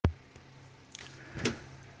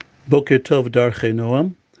Boker Tov Darchei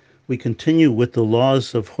Noam. We continue with the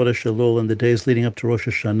laws of Chodesh Elul and the days leading up to Rosh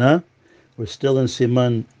Hashanah. We're still in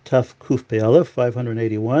Siman Taf Kuf Be'alef,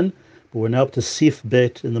 581, but we're now up to Sif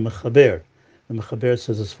Bet in the Mechaber. The Mechaber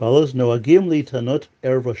says as follows: Noagim li tanot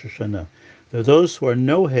erev Rosh Hashanah. There are those who are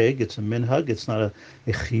noheg, it's a minhag, it's not a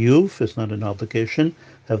chiyuv, it's not an obligation,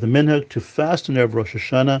 have the minhag to fast in erev Rosh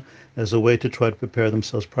Hashanah as a way to try to prepare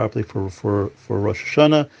themselves properly for Rosh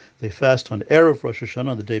Hashanah. They fast on erev Rosh Hashanah,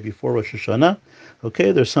 on the day before Rosh Hashanah.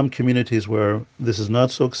 Okay, there's some communities where this is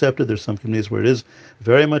not so accepted. There's some communities where it is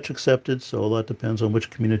very much accepted. So a lot depends on which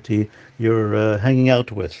community you're hanging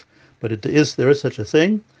out with. But there is such a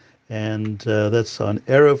thing, and that's on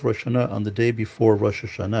erev Rosh Hashanah, on the day before Rosh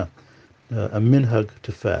Hashanah, a minhag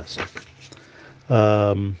to fast.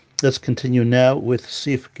 Let's continue now with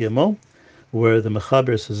Sif Gimel, where the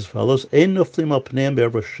Mechaber says as follows: Ein noflim al pneim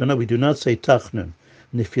be'erev Rosh Hashanah. We do not say tachnun.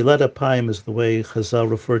 Nifilat apayim is the way Chazal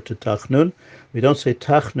referred to tachnun. We don't say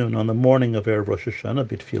tachnun on the morning of erev Rosh Hashanah,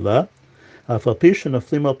 bitfilah. Afal pi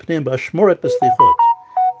shenoflim al pneim b'ashmoret b'slichot.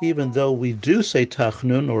 Even though we do say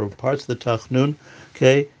tachnun, or parts of the tachnun,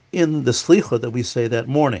 okay, in the slichot that we say that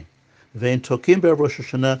morning. Vein tokim be'erev Rosh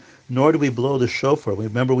Hashanah, nor do we blow the shofar.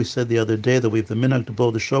 Remember we said the other day that we have the minhag to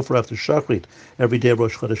blow the shofar after Shachrit every day of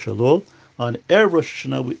Rosh Chodesh Elul. On erev Rosh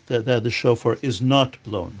Hashanah, that the shofar is not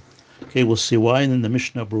blown. Okay, we'll see why. And in the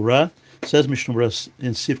Mishnah Berurah, says Mishnah Berurah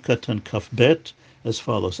in Sif Katan Kaf Bet as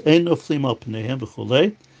follows: Ein noflim al pneihem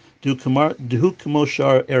v'chulei, dehu kamo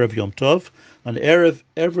shar erev Yom Tov. On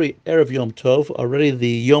every erev Yom Tov, already the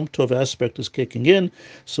Yom Tov aspect is kicking in,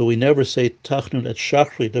 so we never say tachnun at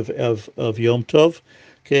Shachrit of Yom Tov.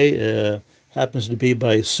 Okay, happens to be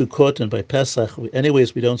by Sukkot and by Pesach.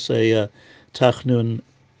 Anyways, we don't say tachnun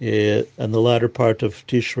in the latter part of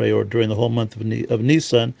Tishrei or during the whole month of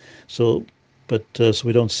Nisan. So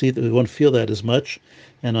we don't see that, we won't feel that as much.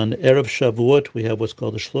 And on erev Shavuot, we have what's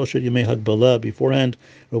called the Shloshet Yemei Hagbalah beforehand,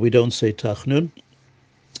 where we don't say tachnun.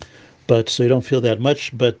 But so you don't feel that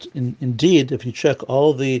much. But indeed, if you check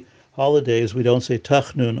all the holidays, we don't say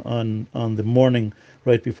tachnun on the morning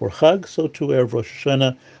right before Chag. So too erev Rosh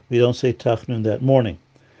Hashanah, we don't say tachnun that morning.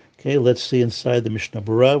 Okay, let's see inside the Mishnah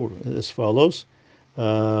Berurah as follows.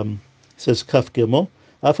 It says Kaf Gimel,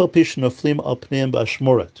 Afal pi shenoflim al pneim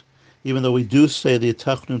b'ashmoret. Even though we do say the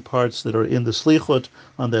tachnun parts that are in the slichot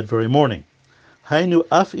on that very morning. Hainu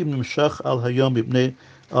af im nimshach al hayom ibnei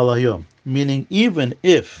al hayom. Meaning, even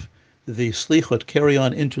if the slichot carry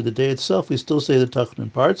on into the day itself, we still say the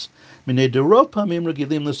tachnun parts.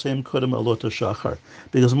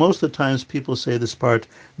 Because most of the times people say this part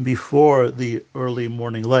before the early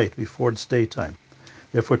morning light, before it's daytime.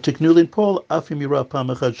 Therefore, tiknulin pol afim yira pam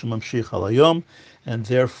echad shemamshich halayom, and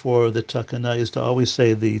therefore the takana is to always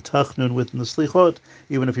say the tachnun within the slichot,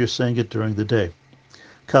 even if you're saying it during the day.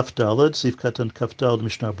 Kaf daled, Sif Katan Kaf daled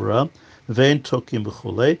Mishnah Berurah, vein tokim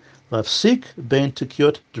b'chulei, lafsik bein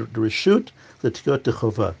tikyot d'reshut l'tikyot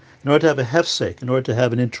d'chovah. In order to have a hefsek, in order to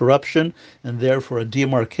have an interruption, and therefore a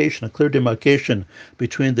demarcation, a clear demarcation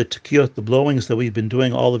between the tikyot, the blowings that we've been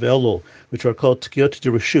doing all of Elul, which are called tikyot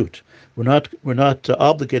d'reshut. We're not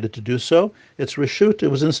obligated to do so. It's reshut. It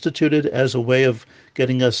was instituted as a way of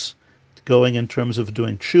getting us going in terms of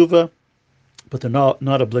doing tshuva, but they're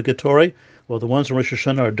not obligatory. Well, the ones in Rosh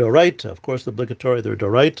Hashanah are doraita. Of course, the obligatory, they're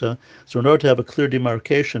doraita. So in order to have a clear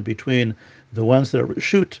demarcation between the ones that are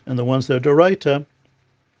reshut and the ones that are doraita,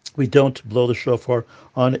 we don't blow the shofar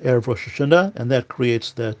on erev Rosh Hashanah, and that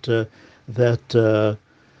creates that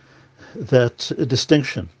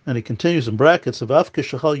distinction. And he continues in brackets of Afke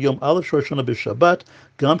Shachal Yom Aleph Rosh Hashanah b'Shabbat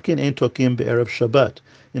Gamkin Ein Tokim be'erev Shabbat.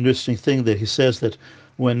 Interesting thing that he says that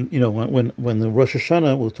when the Rosh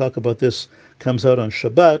Hashanah, we'll talk about this, comes out on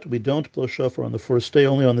Shabbat, we don't blow shofar on the first day,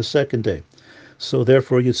 only on the second day. So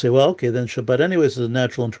therefore you'd say, well, okay, then Shabbat anyways is a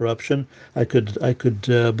natural interruption. I could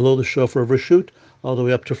blow the shofar of Reshut all the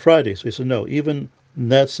way up to Friday. So he said, no, even in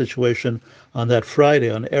that situation, on that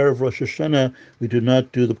Friday, on erev Rosh Hashanah, we do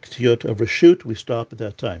not do the Ketiyot of Reshut. We stop at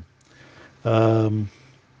that time.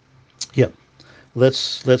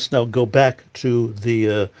 Let's now go back to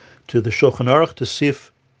the Shulchan Aruch, to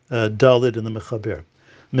Sif Dalid in the Mechaber.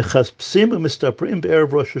 Mechaspsim u'mistaprim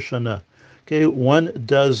be'erev Rosh Hashanah. Okay, one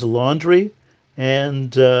does laundry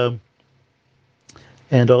and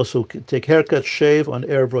also take haircut, shave on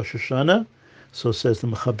erev Rosh Hashanah. So says the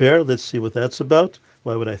Mechaber. Let's see what that's about.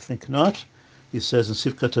 Why would I think not? He says in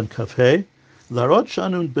Sif Katan Kaf Hey, Larot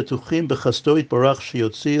shanun betuchim bechasto yitbarach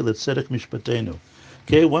sheyotzi letzedek mishpatenu.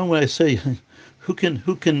 Okay, one way I say, who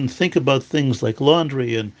can think about things like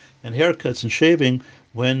laundry and haircuts and shaving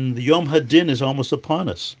when the Yom Hadin is almost upon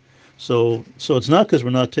us? So it's not because we're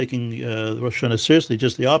not taking Rosh Hashanah seriously,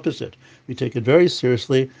 just the opposite. We take it very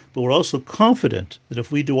seriously, but we're also confident that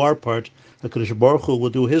if we do our part, HaKadosh Baruch Hu will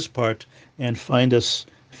do his part and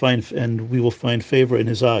and we will find favor in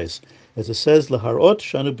his eyes. As it says, Laharot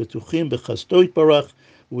Shanu Betuchim Bechasto Barach,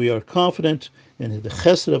 we are confident in the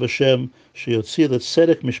Chesed of Hashem, Sheyotzi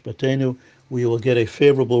Tzedek Mishpatenu, we will get a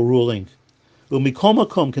favorable ruling. Umikol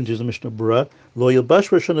makom, continues the Mishnah Berurah, lo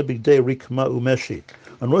yilbash Rosh Hashanah bigdei rikma umeshi.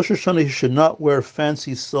 On Rosh Hashanah, he should not wear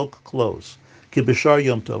fancy silk clothes. Ki b'shar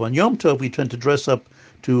Yom Tov. On Yom Tov, we tend to dress up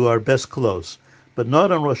to our best clothes, but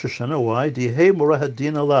not on Rosh Hashanah. Why? Dihei murah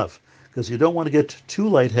din alav, because you don't want to get too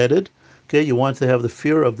lightheaded. Okay, you want to have the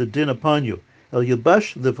fear of the din upon you. El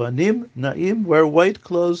yilbash levanim naim, wear white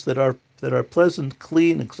clothes that are pleasant,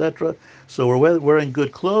 clean, etc. So we're wearing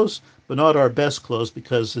good clothes, but not our best clothes,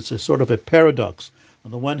 because it's a sort of a paradox. On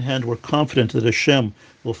the one hand, we're confident that Hashem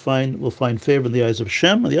will find favor in the eyes of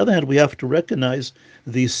Hashem. On the other hand, we have to recognize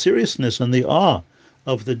the seriousness and the awe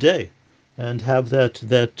of the day, and have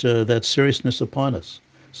that seriousness upon us.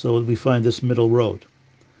 So we find this middle road.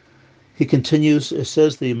 He continues. It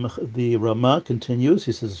says the Rama continues.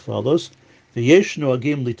 He says as follows: V'yesh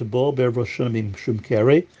noagim litabol be'erev Rosh Hashanah mishum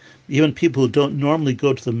karei. Even people who don't normally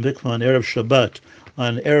go to the mikvah on Erev Shabbat,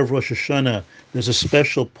 on Erev Rosh Hashanah, there's a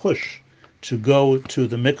special push to go to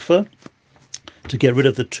the mikvah to get rid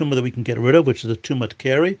of the tumah that we can get rid of, which is the tumat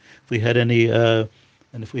keri. If we had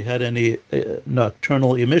any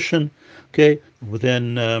nocturnal emission, okay,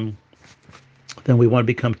 then we want to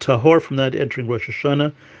become tahor from that entering Rosh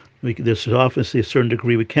Hashanah. There's obviously a certain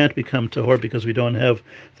degree we can't become tahor because we don't have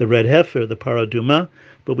the red heifer, the paraduma,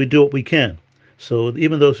 but we do what we can. So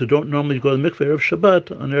even those who don't normally go to the mikveh Erev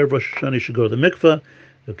Shabbat, on Erev Rosh Hashanah, you should go to the mikveh,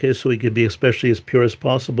 okay, so we can be especially as pure as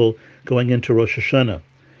possible going into Rosh Hashanah.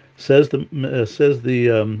 Says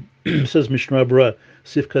Mishnah Berurah,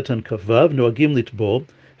 Sif Katan Kavav, Noagim Litbol,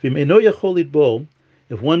 V'meino Yachol Litbol,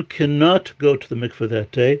 if one cannot go to the mikveh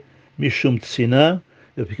that day, Mishum Tzina,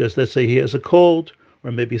 because let's say he has a cold,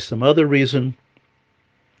 or maybe some other reason,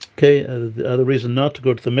 okay, the other reason not to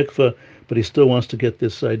go to the mikveh, but he still wants to get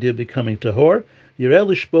this idea of becoming tahor. Yireh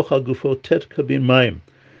lishpoch al gufo tet kabin mayim.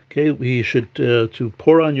 Okay, he should to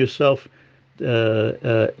pour on yourself 9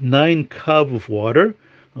 kav of water.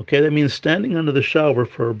 Okay, that means standing under the shower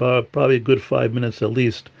for about probably a good 5 minutes at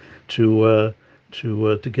least to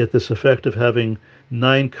get this effect of having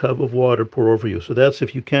 9 kav of water pour over you. So that's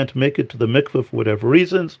if you can't make it to the mikveh for whatever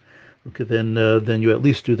reasons. Okay, then you at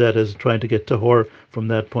least do that as trying to get tahor from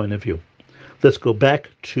that point of view. Let's go back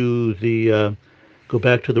to the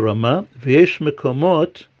Rama. V'yesh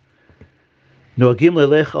mekomot noagim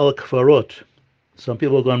lelech al kfarot. Some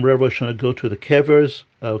people go on Erev Rosh Hashanah, go to the kevers.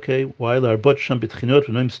 Okay, while arbot sham b'tchinot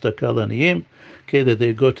v'noim stakal aniyim. Okay, that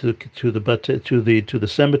they go to the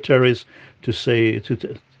cemeteries to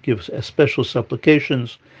give special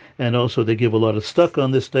supplications, and also they give a lot of stuck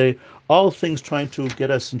on this day. All things trying to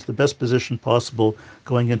get us into the best position possible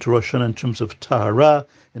going into Rosh Hashanah in terms of tahara,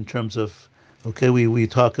 in terms of we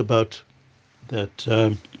talk about that.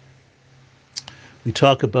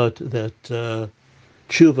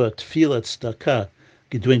 Tshuva, tefillah, tzedakah,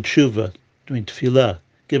 doing tshuva, doing tefillah,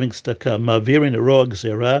 giving tzedakah, ma'avirin roa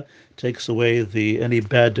gzera, takes away any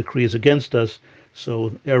bad decrees against us.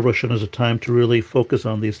 So Erev Rosh Hashanah is a time to really focus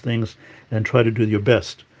on these things and try to do your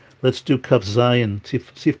best. Let's do Kaf Zayin,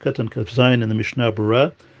 Sif Katan Kaf Zayin in the Mishnah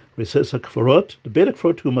Berurah, where it says HaKfarot, the Beit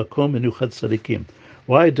HaKfarot hu makom menuchat tzadikim.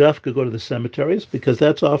 Why dafka go to the cemeteries? Because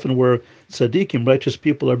that's often where tzaddikim, righteous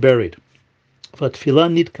people, are buried. Vatfilah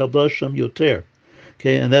nit kabla sham yoter.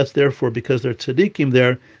 Okay, and that's therefore because there are tzaddikim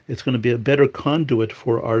there, it's going to be a better conduit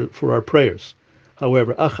for our prayers.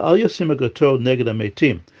 However, ach al yasim agato neged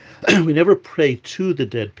hametim. We never pray to the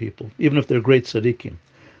dead people, even if they're great tzaddikim.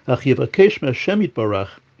 Ach yivakesh me'Hashem yitbarach.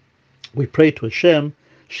 We pray to Hashem.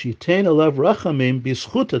 Shitein alav rachamim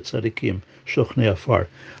b'zchut tzaddikim shochnei afar.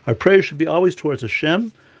 Our prayers should be always towards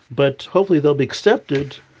Hashem, but hopefully they'll be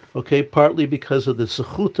accepted. Okay, partly because of the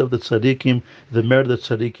zechut of the tzaddikim, the merit of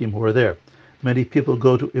the tzaddikim who are there. Many people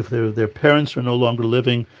go to, if their parents are no longer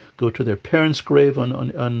living, go to their parents' grave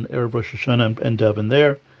on Erev Rosh Hashanah and daven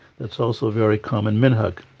there. That's also a very common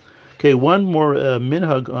minhag. Okay, one more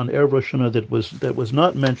minhag on Erev Rosh Hashanah that was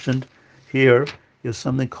not mentioned here is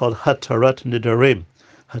something called Hatarat Nidarim.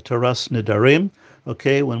 Hataras Nidarim.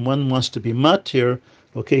 Okay, when one wants to be matir,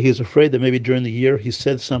 okay, he's afraid that maybe during the year he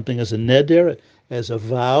said something as a neder, as a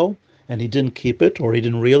vow, and he didn't keep it, or he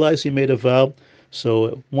didn't realize he made a vow.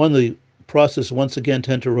 So one of the process once again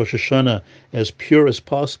to enter Rosh Hashanah as pure as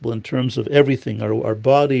possible in terms of everything, our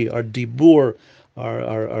body, our dibur,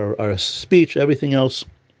 our speech, everything else.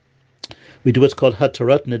 We do what's called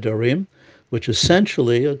Hatarat Nedarim, which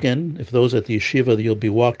essentially, again, if those at the yeshiva, you'll be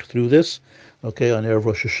walked through this, okay, on Erev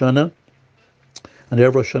Rosh Hashanah. On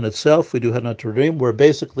Erev Rosh Hashanah itself, we do Hatarat Nedarim, where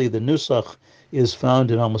basically the nusach is found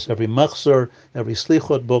in almost every machzor, every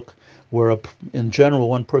slichot book, where in general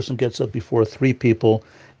one person gets up before three people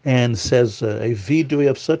and says a vidui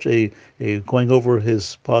of such a going over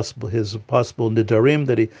his possible nidarim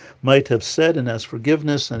that he might have said and ask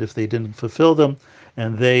forgiveness, and if they didn't fulfill them,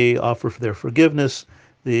 and they offer for their forgiveness.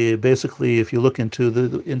 Basically, if you look into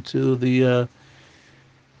the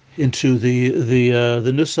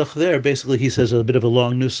nusach there, basically he says a bit of a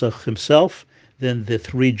long nusach himself. Then the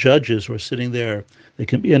three judges who are sitting there, they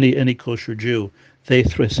can be any kosher Jew, they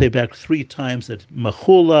say back three times that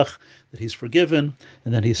machulach, that he's forgiven,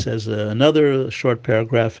 and then he says another short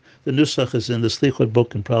paragraph. The nusach is in the Slichot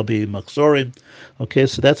book and probably Machzorim. Okay,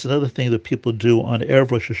 so that's another thing that people do on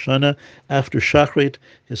Erev Rosh Hashanah. After Shachrit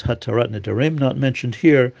is Hatarat Nedarim, not mentioned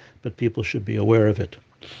here, but people should be aware of it.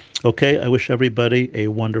 Okay, I wish everybody a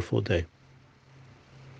wonderful day.